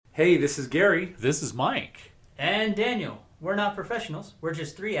Hey, this is Gary. This is Mike. And Daniel. We're not professionals. We're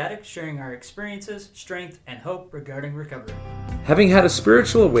just three addicts sharing our experiences, strength, and hope regarding recovery. Having had a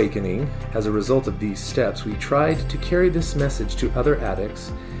spiritual awakening as a result of these steps, we tried to carry this message to other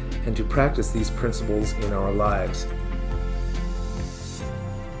addicts and to practice these principles in our lives.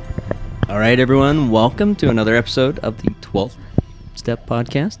 All right, everyone. Welcome to another episode of the 12th Step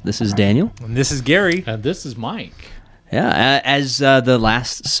Podcast. This is Daniel. And this is Gary. And this is Mike. Yeah, as the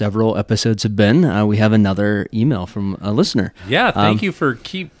last several episodes have been, we have another email from a listener. Yeah, thank you for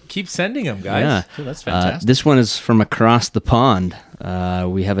keep sending them, guys. Yeah, So that's fantastic. this one is from across the pond.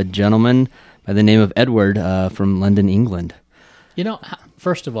 We have a gentleman by the name of Edward from London, England. You know,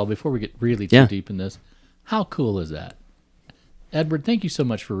 first of all, before we get really too deep in this, how cool is that? Edward, thank you so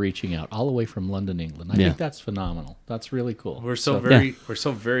much for reaching out all the way from London, England. I think that's phenomenal. That's really cool. We're so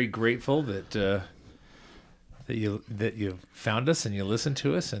very grateful that you found us and you listened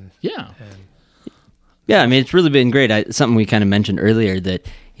to us Yeah. Yeah, I mean, it's really been great. Something we kind of mentioned earlier that,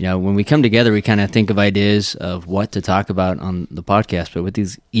 you know, when we come together, we kind of think of ideas of what to talk about on the podcast. But with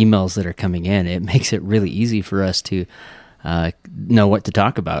these emails that are coming in, it makes it really easy for us to know what to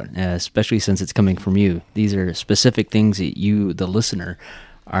talk about, especially since it's coming from you. These are specific things that you, the listener,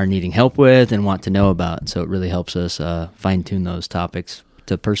 are needing help with and want to know about. So it really helps us fine-tune those topics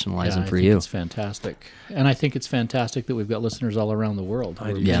to personalize them for you. It's fantastic. And I think it's fantastic that we've got listeners all around the world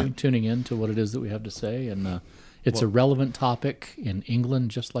who are tuning in to what it is that we have to say. And it's a relevant topic in England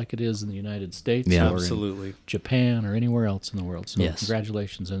just like it is in the United States or absolutely in Japan or anywhere else in the world. So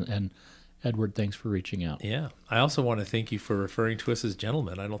congratulations. And Edward, thanks for reaching out. Yeah. I also want to thank you for referring to us as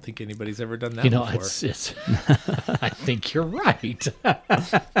gentlemen. I don't think anybody's ever done that before. It's I think you're right.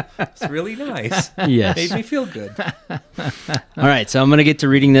 It's really nice. Yes. Made me feel good. All right, so I'm going to get to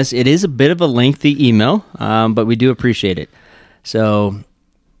reading this. It is a bit of a lengthy email, but we do appreciate it. So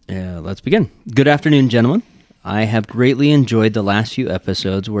let's begin. Good afternoon, gentlemen. I have greatly enjoyed the last few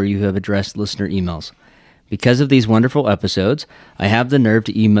episodes where you have addressed listener emails. Because of these wonderful episodes, I have the nerve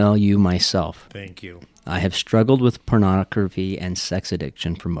to email you myself. Thank you. I have struggled with pornography and sex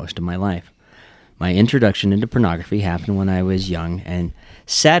addiction for most of my life. My introduction into pornography happened when I was young, and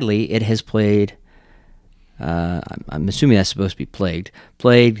sadly, it has plagued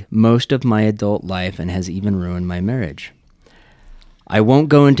most of my adult life and has even ruined my marriage. I won't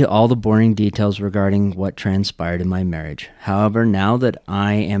go into all the boring details regarding what transpired in my marriage. However, now that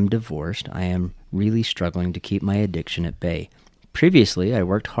I am divorced, I am really struggling to keep my addiction at bay. Previously, I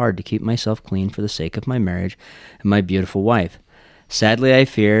worked hard to keep myself clean for the sake of my marriage and my beautiful wife. Sadly, I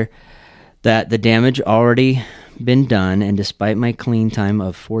fear that the damage already been done, and despite my clean time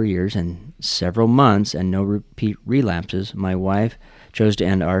of 4 years and several months and no repeat relapses, my wife chose to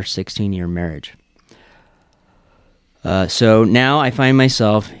end our 16-year marriage. So now I find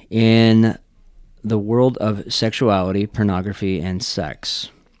myself in the world of sexuality, pornography, and sex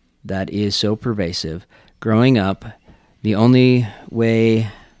that is so pervasive. Growing up, the only way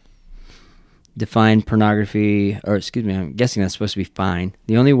to find pornography, I'm guessing that's supposed to be fine.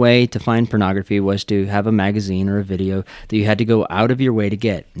 The only way to find pornography was to have a magazine or a video that you had to go out of your way to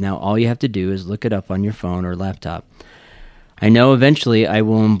get. Now all you have to do is look it up on your phone or laptop. I know eventually I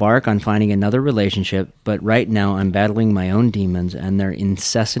will embark on finding another relationship, but right now I'm battling my own demons and their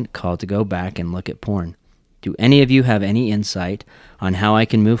incessant call to go back and look at porn. Do any of you have any insight on how I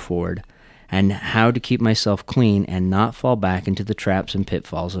can move forward and how to keep myself clean and not fall back into the traps and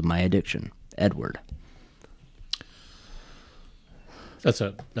pitfalls of my addiction? Edward. That's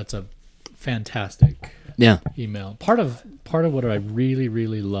a fantastic email. Part of what I really,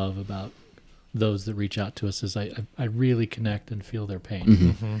 really love about those that reach out to us is I really connect and feel their pain.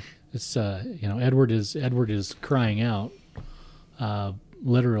 Mm-hmm. It's Edward is crying out,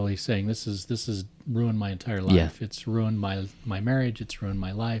 literally saying this is ruined my entire life. Yeah. It's ruined my marriage. It's ruined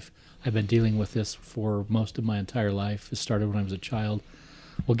my life. I've been dealing with this for most of my entire life. It started when I was a child.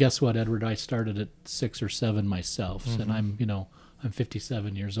 Well, guess what, Edward? I started at 6 or 7 myself, and I'm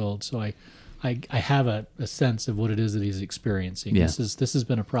 57 years old, so I have a sense of what it is that he's experiencing. Yeah. This has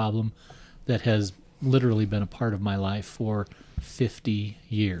been a problem that has literally been a part of my life for 50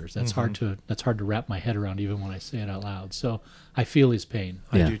 years. That's hard to wrap my head around even when I say it out loud. So I feel his pain.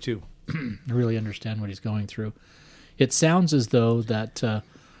 I do too. I really understand what he's going through. It sounds as though that there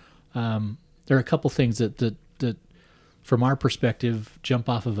are a couple things that from our perspective jump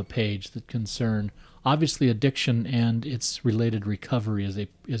off of a page that concern obviously addiction and its related recovery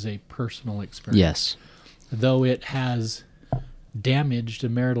is a personal experience. Yes. Though it has damaged a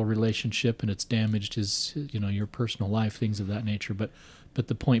marital relationship and it's damaged his, your personal life, things of that nature. But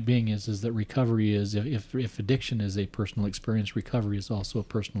the point being is that recovery is, if addiction is a personal experience, recovery is also a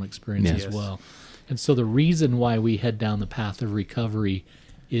personal experience Yes. as well. And so the reason why we head down the path of recovery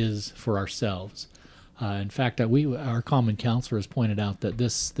is for ourselves. In fact, our common counselor has pointed out that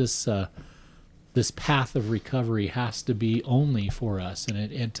this path of recovery has to be only for us,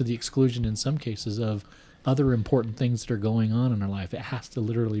 and to the exclusion in some cases of other important things that are going on in our life. It has to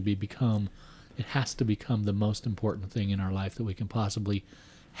literally become the most important thing in our life that we can possibly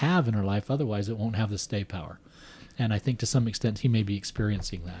have in our life. Otherwise, it won't have the stay power. And I think to some extent he may be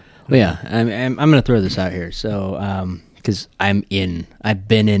experiencing that. Well, yeah, I'm going to throw this out here. So, because I've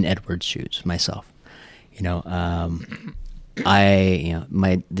been in Edward's shoes myself. My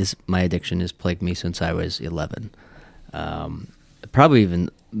addiction has plagued me since I was 11. Probably even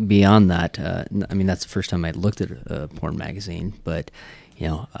beyond that. That's the first time I looked at a porn magazine, but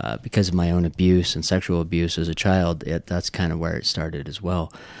because of my own abuse and sexual abuse as a child, that's kind of where it started as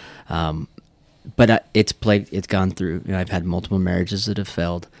well. But it's gone through. I've had multiple marriages that have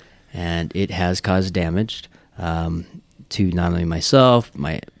failed, and it has caused damage to not only myself,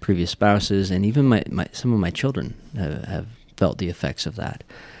 my previous spouses, and even some of my children have felt the effects of that.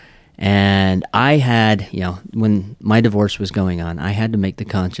 And I had, when my divorce was going on, I had to make the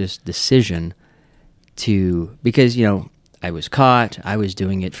conscious decision because I was caught. I was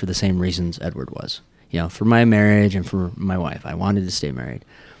doing it for the same reasons Edward was, for my marriage and for my wife. I wanted to stay married.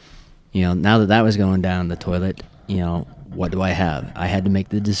 Now that was going down the toilet, what do I have? I had to make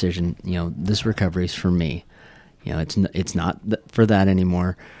the decision, this recovery is for me. It's not for that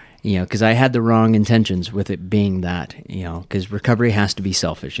anymore, because I had the wrong intentions with it being that, because recovery has to be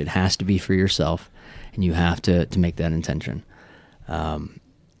selfish. It has to be for yourself, and you have to make that intention.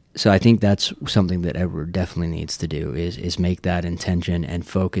 So I think that's something that Edward definitely needs to do is make that intention and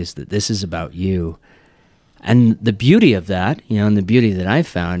focus that this is about you. And the beauty of that, and the beauty that I've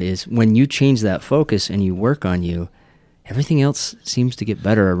found is when you change that focus and you work on you, everything else seems to get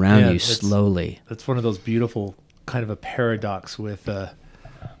better around you slowly. That's one of those beautiful kind of a paradox with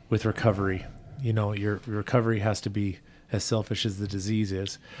recovery. Your recovery has to be as selfish as the disease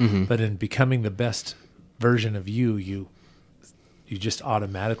is, but in becoming the best version of you, you just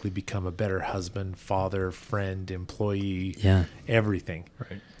automatically become a better husband, father, friend, employee, everything.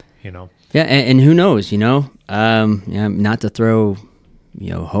 Right. Yeah, and who knows, not to throw,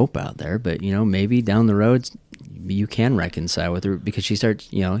 hope out there, but, maybe down the road you can reconcile with her because she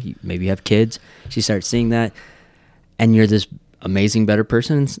starts, maybe you have kids, she starts seeing that, and you're this amazing, better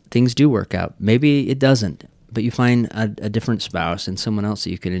person, and things do work out. Maybe it doesn't, but you find a different spouse and someone else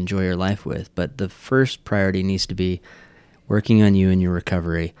that you can enjoy your life with. But the first priority needs to be working on you and your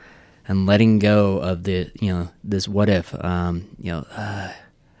recovery and letting go of the, this what if, I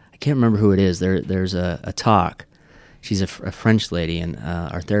can't remember who it is. There's a talk. She's a French lady, and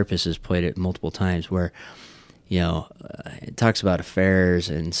our therapist has played it multiple times where, it talks about affairs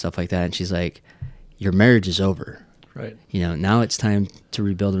and stuff like that. And she's like, your marriage is over. Right. Now it's time to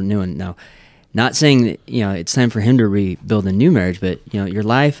rebuild a new one. Now, not saying that, it's time for him to rebuild a new marriage, but, your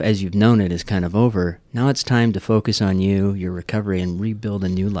life as you've known it is kind of over. Now it's time to focus on you, your recovery, and rebuild a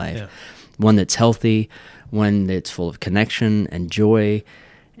new life. Yeah. One that's healthy, one that's full of connection and joy.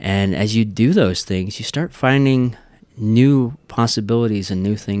 And as you do those things, you start finding new possibilities and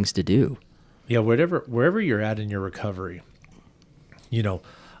new things to do. Yeah, wherever you're at in your recovery,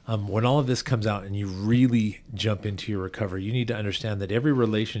 when all of this comes out and you really jump into your recovery, you need to understand that every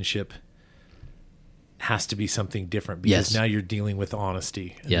relationship has to be something different because now you're dealing with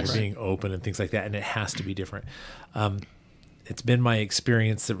honesty and you're being open and things like that, and it has to be different. It's been my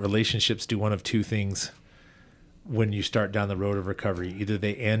experience that relationships do one of two things when you start down the road of recovery. Either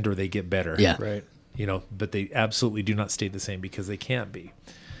they end or they get better. Yeah. Right. But they absolutely do not stay the same because they can't be.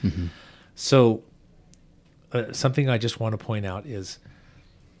 Mm-hmm. So something I just want to point out is,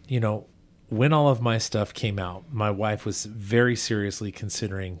 when all of my stuff came out, my wife was very seriously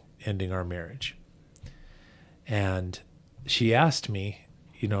considering ending our marriage. And she asked me,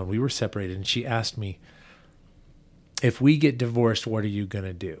 we were separated, and she asked me, if we get divorced, what are you going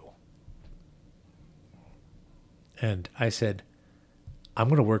to do? And I said, I'm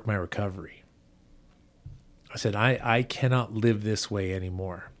going to work my recovery. I said, I cannot live this way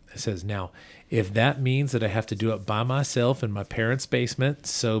anymore. I says, now, if that means that I have to do it by myself in my parents' basement,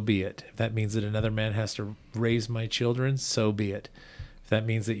 so be it. If that means that another man has to raise my children, so be it. If that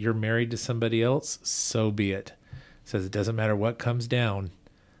means that you're married to somebody else, so be it. Says it doesn't matter what comes down.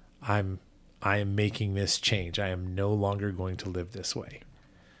 I am making this change. I am no longer going to live this way,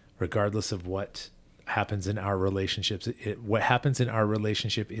 regardless of what happens in our relationships. What happens in our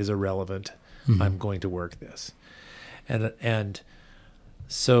relationship is irrelevant. I'm going to work this. And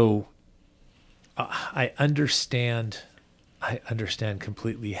so I understand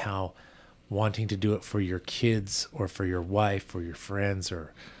completely how wanting to do it for your kids or for your wife or your friends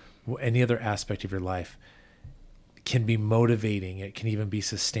or any other aspect of your life can be motivating. It can even be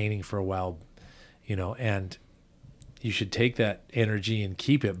sustaining for a while, and you should take that energy and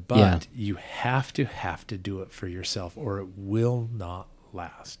keep it, but you have to do it for yourself or it will not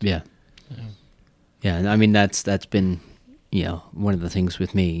last. Yeah. And I mean, that's been, one of the things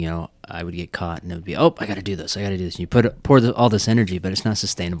with me, I would get caught and it would be, I got to do this. And you pour all this energy, but it's not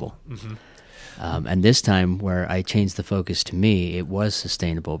sustainable. Mm-hmm. And this time where I changed the focus to me, it was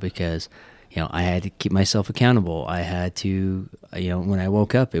sustainable because, I had to keep myself accountable. I had to, when I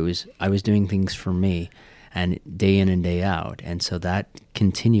woke up, I was doing things for me and day in and day out. And so that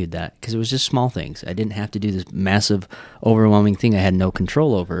continued that because it was just small things. I didn't have to do this massive, overwhelming thing I had no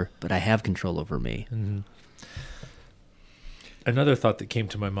control over, but I have control over me. Mm-hmm. Another thought that came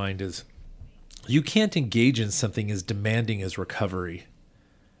to my mind is you can't engage in something as demanding as recovery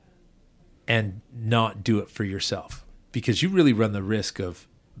and not do it for yourself, because you really run the risk of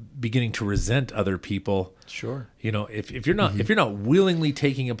beginning to resent other people. Sure. If you're not willingly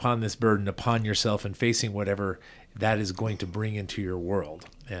taking upon this burden upon yourself and facing whatever that is going to bring into your world,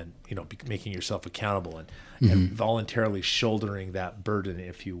 and making yourself accountable and voluntarily shouldering that burden,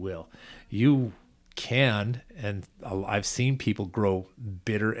 if you will, you can, and I've seen people grow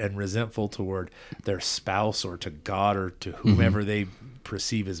bitter and resentful toward their spouse or to God or to whomever they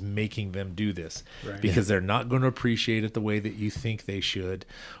perceive as making them do this, because they're not going to appreciate it the way that you think they should,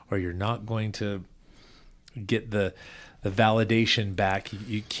 or you're not going to get the validation back.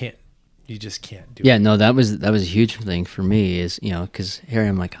 You just can't do it. Yeah, no, that was a huge thing for me is, because here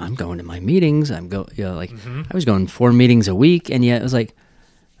I'm like, I'm going to my meetings. I was going 4 meetings a week, and yet it was like,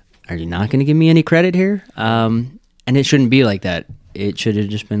 are you not going to give me any credit here? And it shouldn't be like that. It should have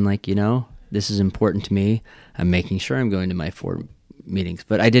just been like, this is important to me. I'm making sure I'm going to my 4 meetings.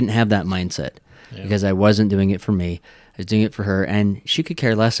 But I didn't have that mindset because I wasn't doing it for me. I was doing it for her, and she could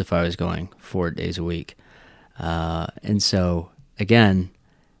care less if I was going 4 days a week. And so, again,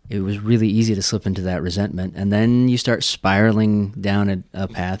 it was really easy to slip into that resentment. And then you start spiraling down a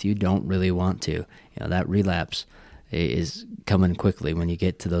path you don't really want to. That relapse is coming quickly when you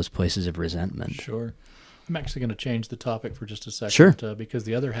get to those places of resentment. Sure. I'm actually going to change the topic for just a second. Sure. Because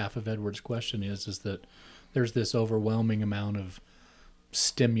the other half of Edward's question is that there's this overwhelming amount of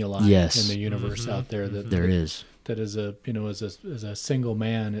stimuli in the universe out there that as a single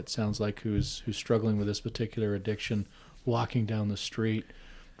man, it sounds like who's struggling with this particular addiction, walking down the street,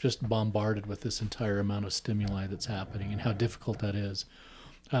 just bombarded with this entire amount of stimuli that's happening and how difficult that is.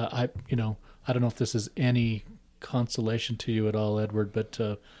 I don't know if this is any consolation to you at all, Edward,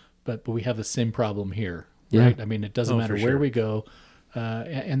 but we have the same problem here, right? I mean, it doesn't matter where we go.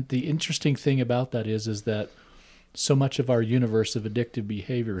 And the interesting thing about that is that so much of our universe of addictive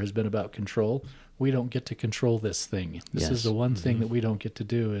behavior has been about control. We don't get to control this thing. This is the one thing that we don't get to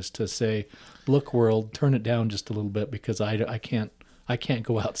do, is to say, look, world, turn it down just a little bit because I can't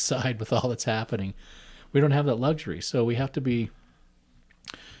go outside with all that's happening. We don't have that luxury. So we have to be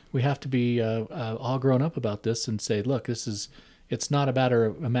all grown up about this and say, look, it's not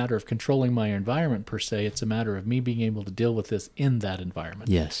a matter of controlling my environment per se. It's a matter of me being able to deal with this in that environment.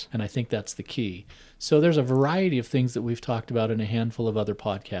 Yes. And I think that's the key. So there's a variety of things that we've talked about in a handful of other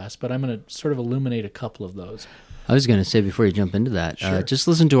podcasts, but I'm going to sort of illuminate a couple of those. I was going to say before you jump into that, Sure. Just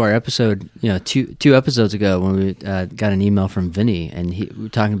listen to our episode, two episodes ago when we got an email from Vinny, and we were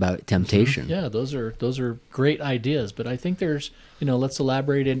talking about temptation. Yeah, those are great ideas, but I think there's, let's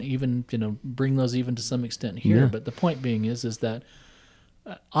elaborate and even, bring those even to some extent here. Yeah. But the point being is that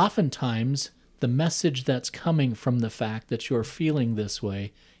oftentimes the message that's coming from the fact that you're feeling this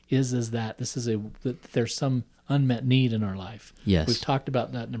way is that there's some unmet need in our life. Yes. We've talked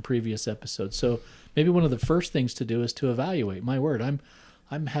about that in a previous episode. So maybe one of the first things to do is to evaluate. My word,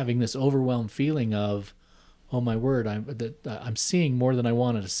 I'm having this overwhelmed feeling of, oh my word, I'm seeing more than I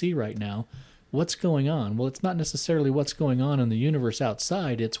wanted to see right now. What's going on? Well, it's not necessarily what's going on in the universe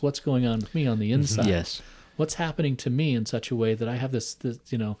outside. It's what's going on with me on the inside. Yes. What's happening to me in such a way that I have this,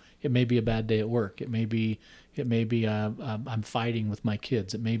 it may be a bad day at work. It may be I'm fighting with my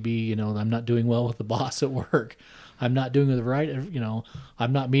kids. It may be, I'm not doing well with the boss at work. I'm not doing the right,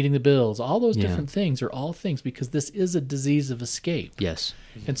 I'm not meeting the bills. All those different things are all things because this is a disease of escape. Yes.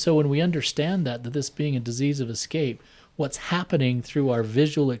 And so when we understand that this being a disease of escape, what's happening through our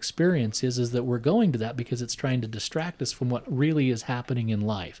visual experiences is that we're going to that because it's trying to distract us from what really is happening in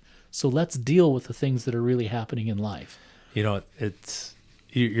life. So let's deal with the things that are really happening in life. You know,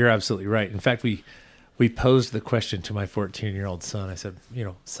 you're absolutely right. In fact, we posed the question to my 14-year-old son. I said, you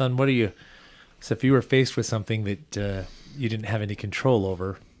know, son, so if you were faced with something that you didn't have any control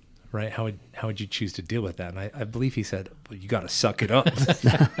over, right? How would you choose to deal with that? And I believe he said, well, you got to suck it up.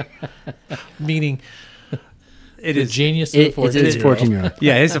 Meaning, it is genius. It's a 14-year-old.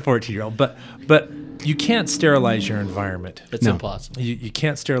 Yeah, it's a 14-year-old. But you can't sterilize your environment. It's impossible. You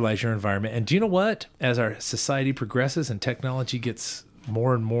can't sterilize your environment. And do you know what? As our society progresses and technology gets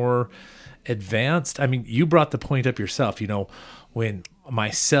more and more advanced, I mean, you brought the point up yourself, you know, when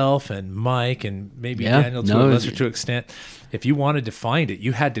myself and Mike and maybe Daniel to a lesser to extent, if you wanted to find it,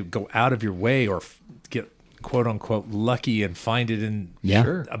 you had to go out of your way or get quote unquote lucky and find it in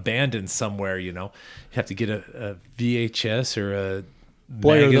abandoned somewhere, you know. You have to get a VHS or a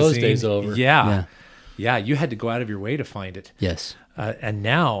Boy, magazine. are those days over. Yeah, you had to go out of your way to find it. Yes. And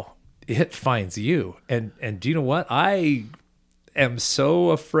now it finds you. And do you know what? I am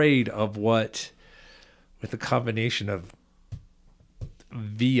so afraid of with the combination of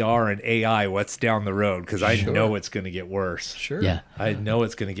VR and AI, what's down the road, because I know it's going to get worse. Sure. Yeah. I know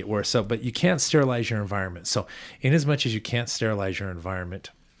it's going to get worse. So, but you can't sterilize your environment. So, in as much as you can't sterilize your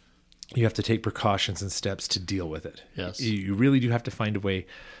environment, you have to take precautions and steps to deal with it. Yes. You really do have to find a way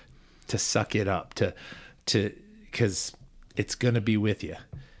to suck it up, to because it's going to be with you.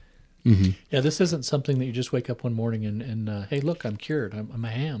 Mm-hmm. Yeah, this isn't something that you just wake up one morning and hey, look, I'm cured. I'm a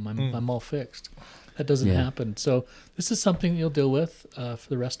ham. I'm all fixed. That doesn't happen. So this is something you'll deal with for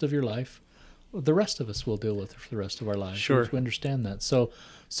the rest of your life. The rest of us will deal with it for the rest of our lives. Sure. We understand that. So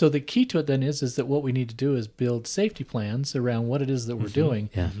the key to it then is that what we need to do is build safety plans around what it is that we're doing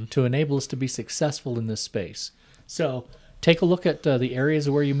to enable us to be successful in this space. So take a look at the areas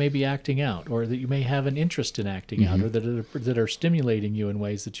where you may be acting out, or that you may have an interest in acting out, or that are stimulating you in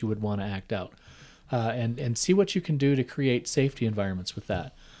ways that you would want to act out, and see what you can do to create safety environments with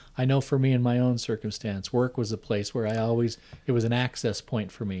that. I know for me in my own circumstance, work was a place where it was an access point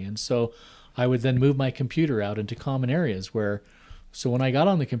for me. And so I would then move my computer out into common areas so when I got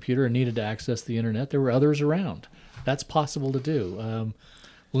on the computer and needed to access the internet, there were others around. That's possible to do.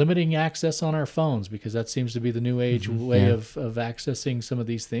 Limiting access on our phones, because that seems to be the new age way of accessing some of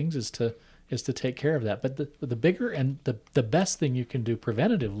these things, is to take care of that. But the bigger and the best thing you can do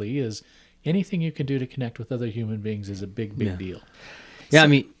preventatively is anything you can do to connect with other human beings is a big deal. Yeah, I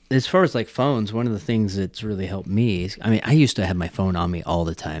mean, as far as like phones, one of the things that's really helped me is, I mean, I used to have my phone on me all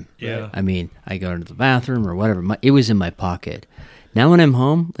the time. Yeah. I mean, I go into the bathroom or whatever, it was in my pocket. Now when I'm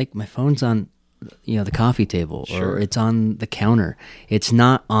home, like my phone's on, the coffee table or it's on the counter. It's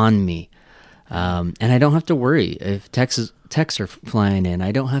not on me. And I don't have to worry if texts are flying in.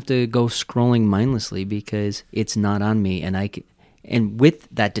 I don't have to go scrolling mindlessly because it's not on me. And with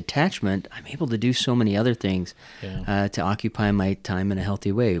that detachment, I'm able to do so many other things to occupy my time in a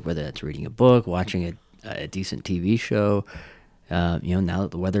healthy way, whether that's reading a book, watching a decent TV show, now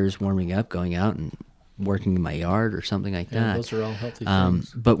that the weather is warming up, going out and working in my yard or something like that. Those are all healthy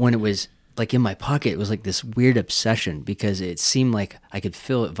things. But when it was like in my pocket, it was like this weird obsession because it seemed like I could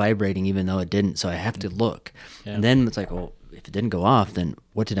feel it vibrating even though it didn't, so I have to look. Yeah. And then it's like, well, if it didn't go off, then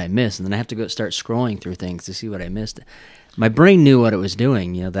what did I miss? And then I have to go start scrolling through things to see what I missed. My brain knew what it was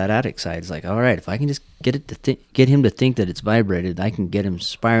doing. That addict side is like, all right, if I can just get him to think that it's vibrated, I can get him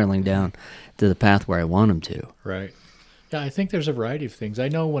spiraling down to the path where I want him to. Right. Yeah, I think there's a variety of things. I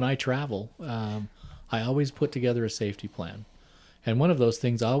know when I travel, I always put together a safety plan. And one of those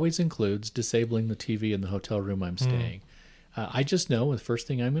things always includes disabling the TV in the hotel room I'm staying. I just know the first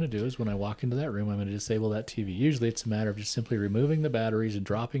thing I'm going to do is when I walk into that room, I'm going to disable that TV. Usually it's a matter of just simply removing the batteries and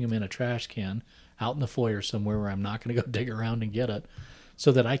dropping them in a trash can out in the foyer somewhere where I'm not going to go dig around and get it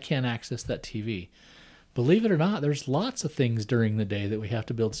so that I can't access that TV. Believe it or not, there's lots of things during the day that we have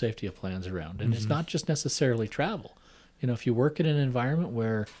to build safety plans around. And it's not just necessarily travel. If you work in an environment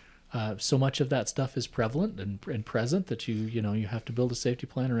where so much of that stuff is prevalent and present that you have to build a safety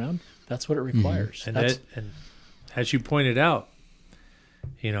plan around, that's what it requires. And as you pointed out,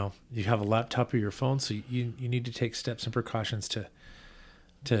 you have a laptop or your phone, so you need to take steps and precautions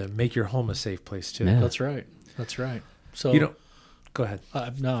to make your home a safe place too. Yeah. That's right. So go ahead.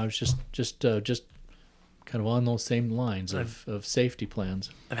 No, I was just kind of on those same lines of safety plans.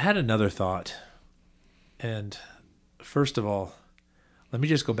 I've had another thought, and first of all, let me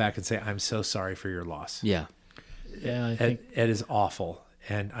just go back and say I'm so sorry for your loss. Yeah. Yeah, I think it is awful,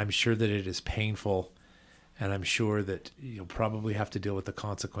 and I'm sure that it is painful, and I'm sure that you'll probably have to deal with the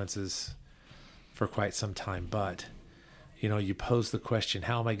consequences for quite some time. But you pose the question,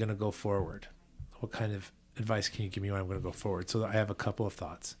 how am I going to go forward? What kind of advice can you give me when I'm going to go forward? So I have a couple of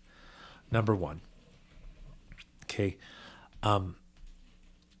thoughts. Number one, okay,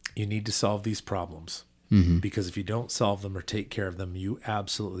 you need to solve these problems. Because if you don't solve them or take care of them, you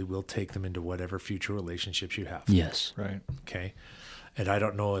absolutely will take them into whatever future relationships you have. Yes. Right. Okay. And I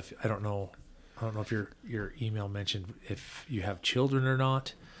don't know if your email mentioned if you have children or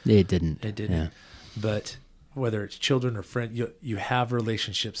not. It didn't. It didn't. Yeah. But whether it's children or friends, you have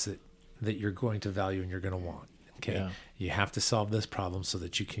relationships that you're going to value and you're going to want. Okay. Yeah. You have to solve this problem so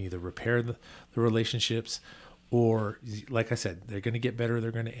that you can either repair the relationships, or, like I said, they're going to get better,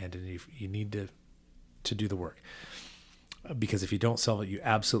 they're going to end, and you need to do the work. Because if you don't solve it, you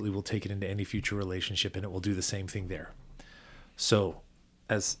absolutely will take it into any future relationship, and it will do the same thing there. So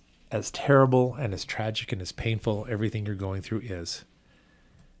as terrible and as tragic and as painful everything you're going through is,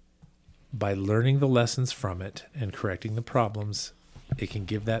 by learning the lessons from it and correcting the problems, it can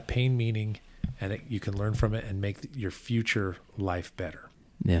give that pain meaning, and you can learn from it and make your future life better.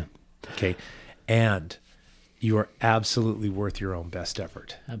 Yeah. Okay. And you are absolutely worth your own best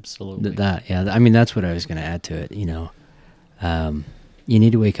effort. Absolutely. I mean, that's what I was going to add to it. You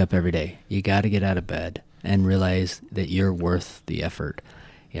need to wake up every day. You got to get out of bed and realize that you're worth the effort.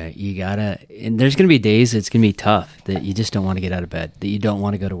 You gotta, and there's going to be days it's going to be tough, that you just don't want to get out of bed, that you don't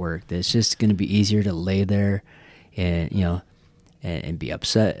want to go to work, that it's just going to be easier to lay there and, and be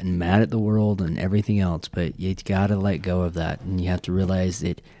upset and mad at the world and everything else. But you got to let go of that. And you have to realize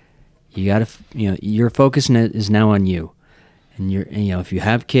that you got to, your focus is now on you. And if you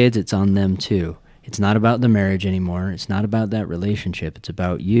have kids, it's on them too. It's not about the marriage anymore. It's not about that relationship. It's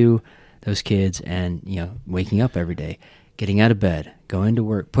about you, those kids, and, waking up every day, getting out of bed, going to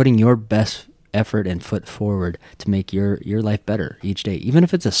work, putting your best effort and foot forward to make your life better each day, even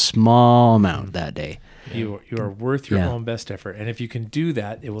if it's a small amount that day. You are worth your own best effort. And if you can do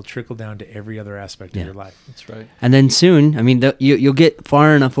that, it will trickle down to every other aspect of your life. That's right. And then soon, I mean, you'll get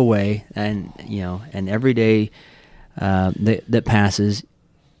far enough away, and, and every day that passes,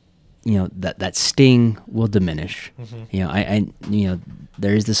 that sting will diminish. I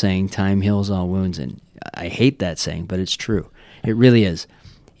there is the saying, time heals all wounds, and I hate that saying, but it's true. It really is.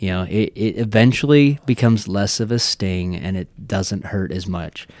 It eventually becomes less of a sting, and it doesn't hurt as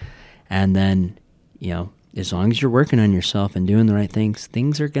much. And then, as long as you're working on yourself and doing the right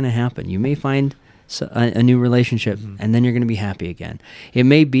things are going to happen. You may find a new relationship, and then you're going to be happy again. It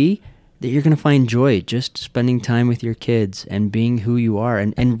may be that you're going to find joy just spending time with your kids and being who you are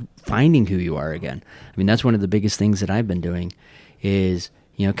and finding who you are again. I mean, that's one of the biggest things that I've been doing is,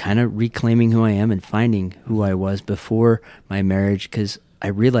 kind of reclaiming who I am and finding who I was before my marriage, because I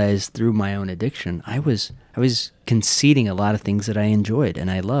realized through my own addiction, I was conceding a lot of things that I enjoyed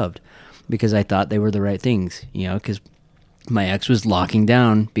and I loved because I thought they were the right things, because my ex was locking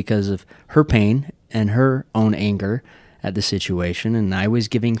down because of her pain and her own anger at the situation, and I was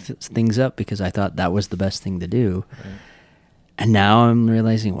giving things up because I thought that was the best thing to do. Right. And now I'm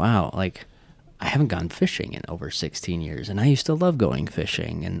realizing, wow, I haven't gone fishing in over 16 years, and I used to love going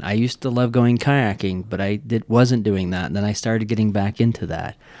fishing, and I used to love going kayaking, but I wasn't doing that, and then I started getting back into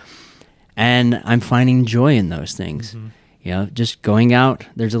that. And I'm finding joy in those things. Just going out,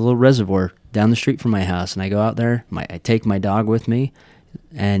 there's a little reservoir down the street from my house, and I go out there, I take my dog with me,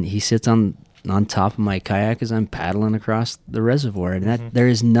 and he sits on top of my kayak as I'm paddling across the reservoir, and there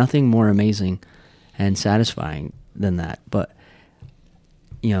is nothing more amazing and satisfying than that. But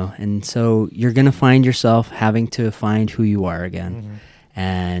and so you're going to find yourself having to find who you are again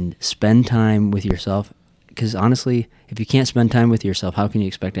and spend time with yourself, because honestly, if you can't spend time with yourself, how can you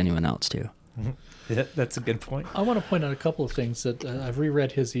expect anyone else to? Yeah, that's a good point. I want to point out a couple of things that I've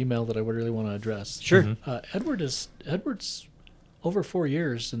reread his email that I would really want to address. Sure. Edward's over 4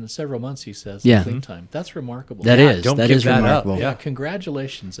 years and several months, he says, clean time. That's remarkable. That is that remarkable. Up. Yeah,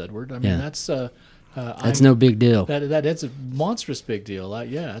 congratulations, Edward. I mean, that's no big deal. That is a monstrous big deal.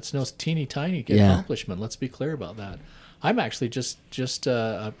 It's no teeny tiny accomplishment. Let's be clear about that. I'm actually just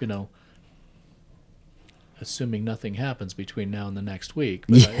assuming nothing happens between now and the next week,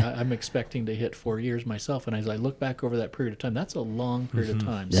 but I'm expecting to hit 4 years myself. And as I look back over that period of time, that's a long period of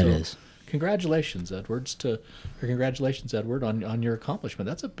time. That is. Congratulations, Edward, on your accomplishment.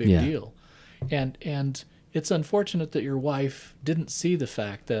 That's a big deal. And it's unfortunate that your wife didn't see the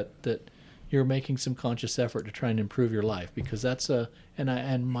fact that you're making some conscious effort to try and improve your life, because that's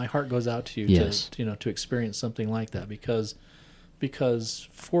and my heart goes out to you to experience something like that, because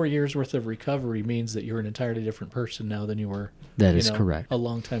 4 years worth of recovery means that you're an entirely different person now than you were. That is correct. A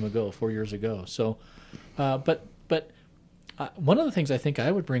long time ago, 4 years ago. So, but one of the things I think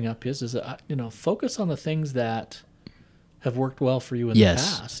I would bring up is focus on the things that have worked well for you in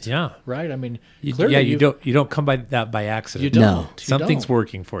Yes. the past. Yeah. Right? I mean, You clearly don't come by that by accident. You don't. No. You Something's don't.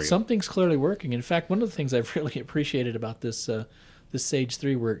 working for you. Something's clearly working. In fact, one of the things I've really appreciated about this Sage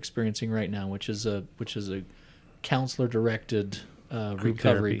 3 we're experiencing right now, which is a counselor directed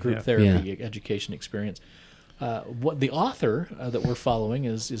recovery group therapy education experience. What the author that we're following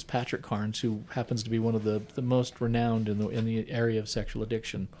is Patrick Carnes, who happens to be one of the most renowned in the area of sexual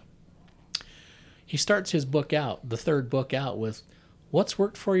addiction. He starts his book out, the third book out, with what's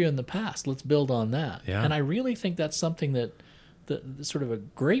worked for you in the past. Let's build on that. Yeah. And I really think that's something that sort of a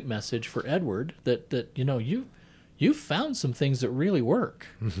great message for Edward, that you've found some things that really work.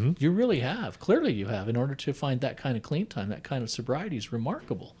 Mm-hmm. You really have. Clearly you have. In order to find that kind of clean time, that kind of sobriety is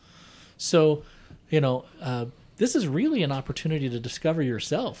remarkable. So, this is really an opportunity to discover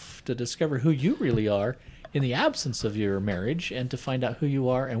yourself, to discover who you really are in the absence of your marriage, and to find out who you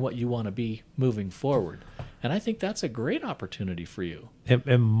are and what you want to be moving forward. And I think that's a great opportunity for you.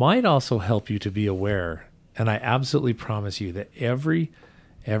 It might also help you to be aware, and I absolutely promise you that every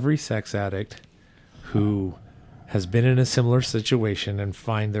sex addict who has been in a similar situation and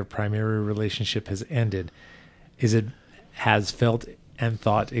find their primary relationship has ended has felt and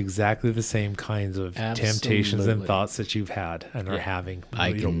thought exactly the same kinds of temptations and thoughts that you've had and are having.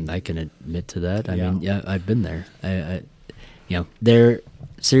 I can admit to that. I Yeah. mean, yeah, I've been there. I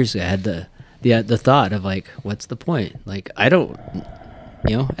seriously, I had the thought of like, what's the point? Like, I don't,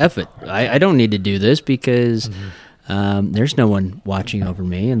 F it. I don't need to do this because there's no one watching over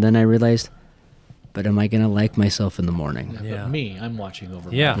me. And then I realized, but am I going to like myself in the morning? Yeah. But me, I'm watching over.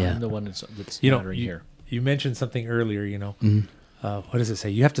 Yeah. me. Yeah. I'm the one that's You know, mattering here. you mentioned something earlier, Mm-hmm. what does it say?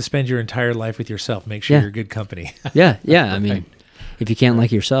 You have to spend your entire life with yourself. Make sure Yeah. you're good company. Yeah. I mean, if you can't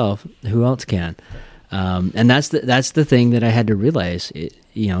like yourself, who else can? And that's the thing that I had to realize.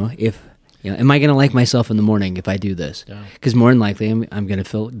 Am I going to like myself in the morning if I do this? Yeah. Because more than likely, I'm going to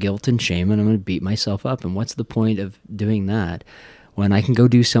feel guilt and shame, and I'm going to beat myself up. And what's the point of doing that when I can go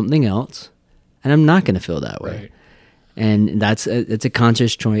do something else, and I'm not going to feel that way? Right. And it's a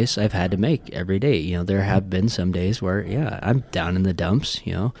conscious choice I've had to make every day. There have been some days where, I'm down in the dumps.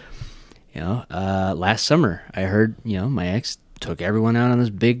 Last summer I heard, my ex took everyone out on this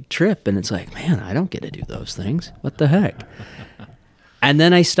big trip, and it's like, man, I don't get to do those things. What the heck? And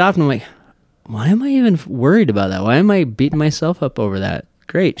then I stopped and I'm like, why am I even worried about that? Why am I beating myself up over that?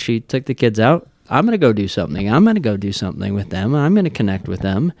 Great, she took the kids out. I'm going to go do something. I'm going to go do something with them. I'm going to connect with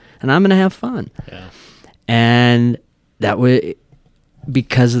them, and I'm going to have fun. Yeah. And that was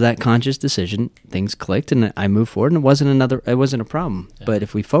because of that conscious decision, things clicked, and I moved forward, and it wasn't a problem. Yeah. But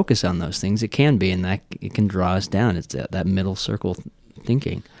if we focus on those things, it can be, and that it can draw us down. It's that middle circle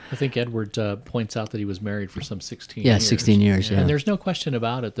thinking. I think Edward points out that he was married for some 16 Yeah, years. 16 years, yeah. And there's no question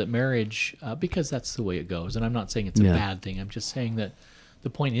about it that marriage, because that's the way it goes, and I'm not saying it's a Yeah. bad thing. I'm just saying that the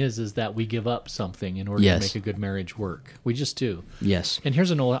point is that we give up something in order Yes. to make a good marriage work. We just do. Yes. And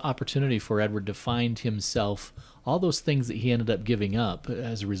here's an opportunity for Edward to find himself, all those things that he ended up giving up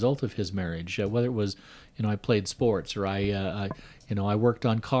as a result of his marriage, whether it was, I played sports, or I worked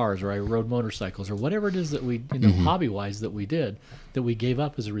on cars, or I rode motorcycles, or whatever it is that we, hobby-wise that we did, that we gave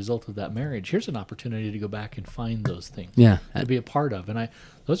up as a result of that marriage. Here's an opportunity to go back and find those things. Yeah. To be a part of. And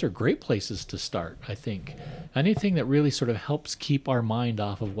those are great places to start, I think. Anything that really sort of helps keep our mind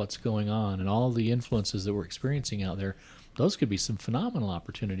off of what's going on and all the influences that we're experiencing out there, those could be some phenomenal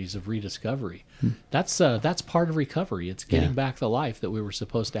opportunities of rediscovery. That's part of recovery. It's getting back the life that we were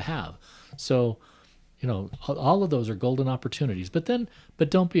supposed to have. So, all of those are golden opportunities. But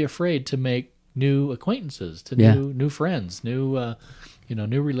don't be afraid to make new acquaintances, new friends, new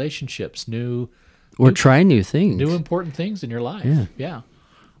relationships, Try new things. new important things in your life. Yeah.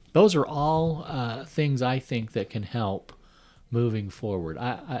 Those are all things I think that can help moving forward.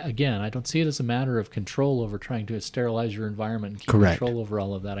 I don't see it as a matter of control over trying to sterilize your environment and keep Correct. control over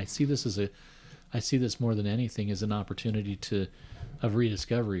all of that. I see this more than anything as an opportunity of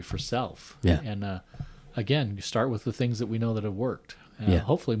rediscovery for self. Yeah. And again, you start with the things that we know that have worked.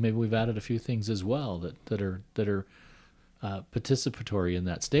 Hopefully, maybe we've added a few things as well that are participatory in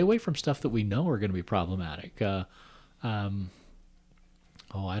that. Stay away from stuff that we know are going to be problematic. I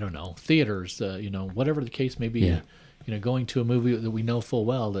don't know, theaters, whatever the case may be. Yeah. Going to a movie that we know full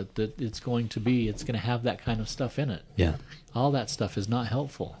well that it's going to have that kind of stuff in it. Yeah. All that stuff is not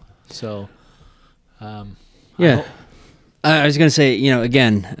helpful. So, Yeah. I was going to say,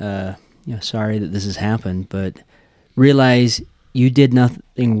 again, sorry that this has happened, but realize you did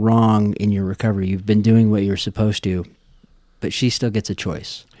nothing wrong in your recovery. You've been doing what you're supposed to, but she still gets a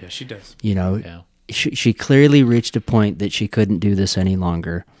choice. Yeah, she does. yeah. She clearly reached a point that she couldn't do this any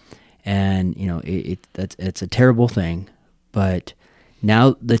longer, and it's a terrible thing. but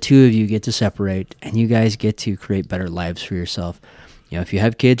now the two of you get to separate, and you guys get to create better lives for yourself. If you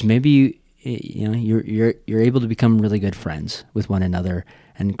have kids, maybe you're able to become really good friends with one another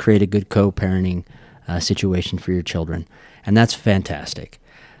and create a good co-parenting situation for your children, and that's fantastic.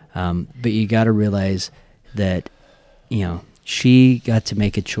 But you got to realize that she got to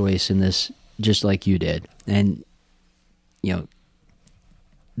make a choice in this just like you did, and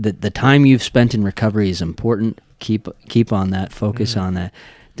the time you've spent in recovery is important. Keep on that. Focus on that.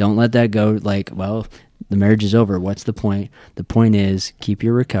 Don't let that go like, well, the marriage is over. What's the point? The point is keep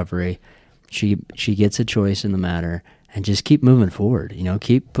your recovery. She gets a choice in the matter, and just keep moving forward.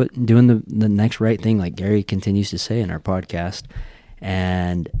 Keep doing the next right thing, like Gary continues to say in our podcast.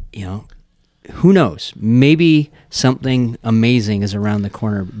 And who knows? Maybe something amazing is around the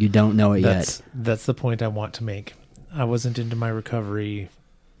corner. You don't know it yet. That's the point I want to make. I wasn't into my recovery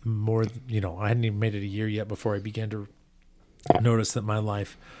more, I hadn't even made it a year yet before I began to notice that my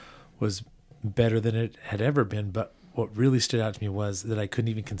life was better than it had ever been. But what really stood out to me was that I couldn't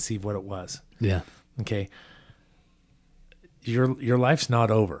even conceive what it was. Yeah. Okay. Your life's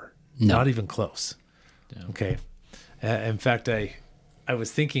not over. No. Not even close. Yeah. Okay. In fact, I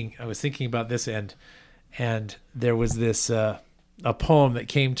was thinking about this, and there was this a poem that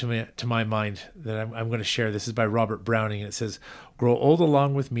came to my mind that I'm going to share. This is by Robert Browning, and it says, "Grow old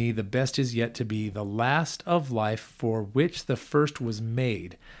along with me, the best is yet to be, the last of life for which the first was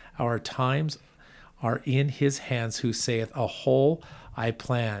made. Our times are in his hands, who saith, a whole I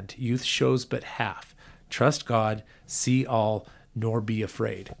planned. Youth shows but half. Trust God, see all, nor be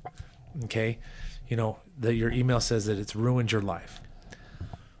afraid." Okay? Your email says that it's ruined your life.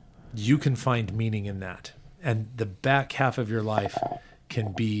 You can find meaning in that. And the back half of your life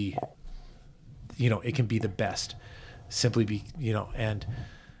can be, it can be the best. Simply be, and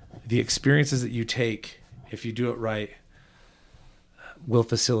the experiences that you take, if you do it right, will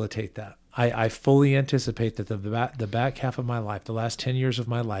facilitate that. I fully anticipate that the back half of my life, the last 10 years of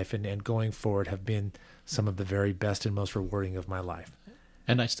my life and going forward, have been some of the very best and most rewarding of my life.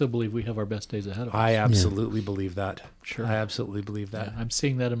 And I still believe we have our best days ahead of us. I absolutely believe that. Sure. I absolutely believe that. Yeah, I'm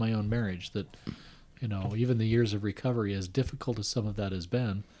seeing that in my own marriage, that, even the years of recovery, as difficult as some of that has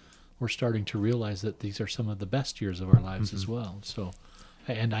been, we're starting to realize that these are some of the best years of our lives as well. So,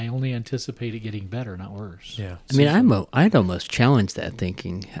 and I only anticipate it getting better, not worse. Yeah. I mean, I'd almost challenge that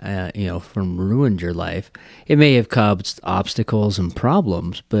thinking, from ruined your life. It may have caused obstacles and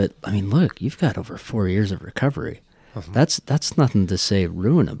problems, but I mean, look, you've got over 4 years of recovery. That's nothing to say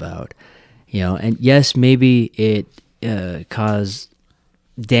ruin about, and yes, maybe it caused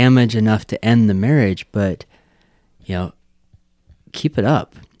damage enough to end the marriage, but, keep it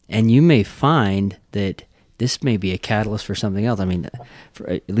up. And you may find that this may be a catalyst for something else. I mean,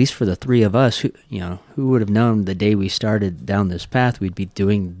 at least for the three of us, who would have known the day we started down this path, we'd be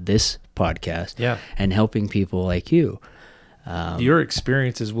doing this podcast and helping people like you. Your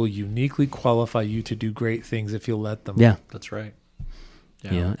experiences will uniquely qualify you to do great things if you'll let them. Yeah. That's right.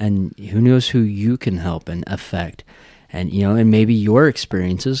 Yeah. And who knows who you can help and affect. And, and maybe your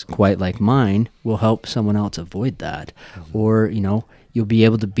experiences, quite like mine, will help someone else avoid that. Mm-hmm. Or, you'll be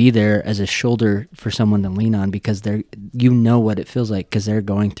able to be there as a shoulder for someone to lean on because what it feels like because they're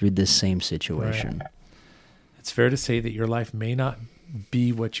going through this same situation. Right. It's fair to say that your life may not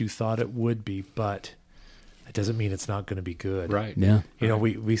be what you thought it would be, but it doesn't mean it's not going to be good. Right. Yeah.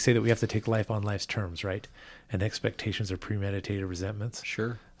 We say that we have to take life on life's terms, right? And expectations are premeditated resentments.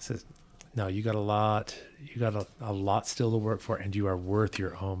 Sure. Says, no, you got a lot still to work for, and you are worth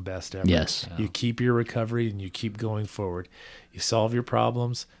your own best effort. Yes. You keep your recovery and you keep going forward. You solve your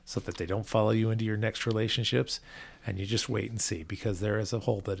problems so that they don't follow you into your next relationships, and you just wait and see, because there is a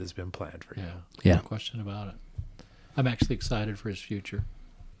hole that has been planned for you. Yeah. No question about it. I'm actually excited for his future.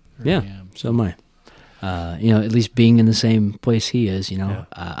 So am I. At least being in the same place he is,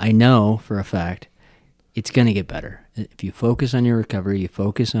 I know for a fact it's going to get better. If you focus on your recovery, you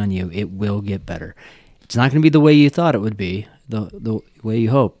focus on you, it will get better. It's not going to be the way you thought it would be, the way you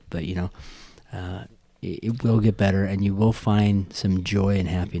hope, but, it will get better, and you will find some joy and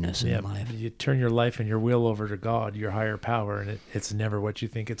happiness in life. You turn your life and your will over to God, your higher power, and it's never what you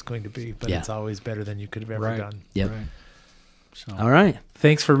think it's going to be, but it's always better than you could have ever done. Yep. Right. So, all right.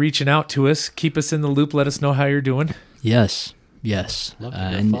 Thanks for reaching out to us. Keep us in the loop. Let us know how you're doing. Yes. Love to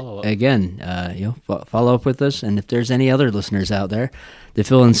get And follow-up. again, follow up with us. And if there's any other listeners out there that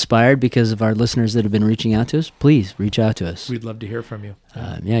feel inspired because of our listeners that have been reaching out to us, please reach out to us. We'd love to hear from you.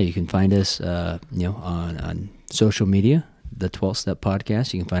 You can find us, on social media, the 12 Step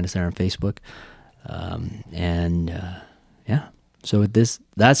Podcast. You can find us there on Facebook. So with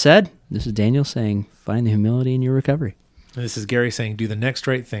that said, this is Daniel saying, find the humility in your recovery. And this is Gary saying, do the next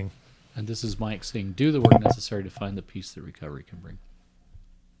right thing. And this is Mike saying, do the work necessary to find the peace that recovery can bring.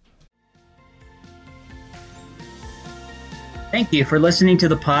 Thank you for listening to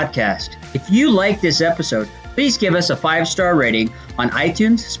the podcast. If you like this episode, please give us a 5-star rating on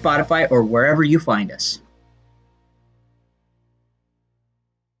iTunes, Spotify, or wherever you find us.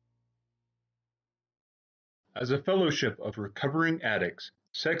 As a fellowship of recovering addicts,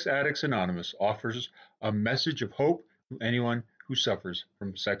 Sex Addicts Anonymous offers a message of hope to anyone who suffers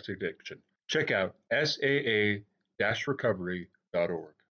from sex addiction. Check out saa-recovery.org.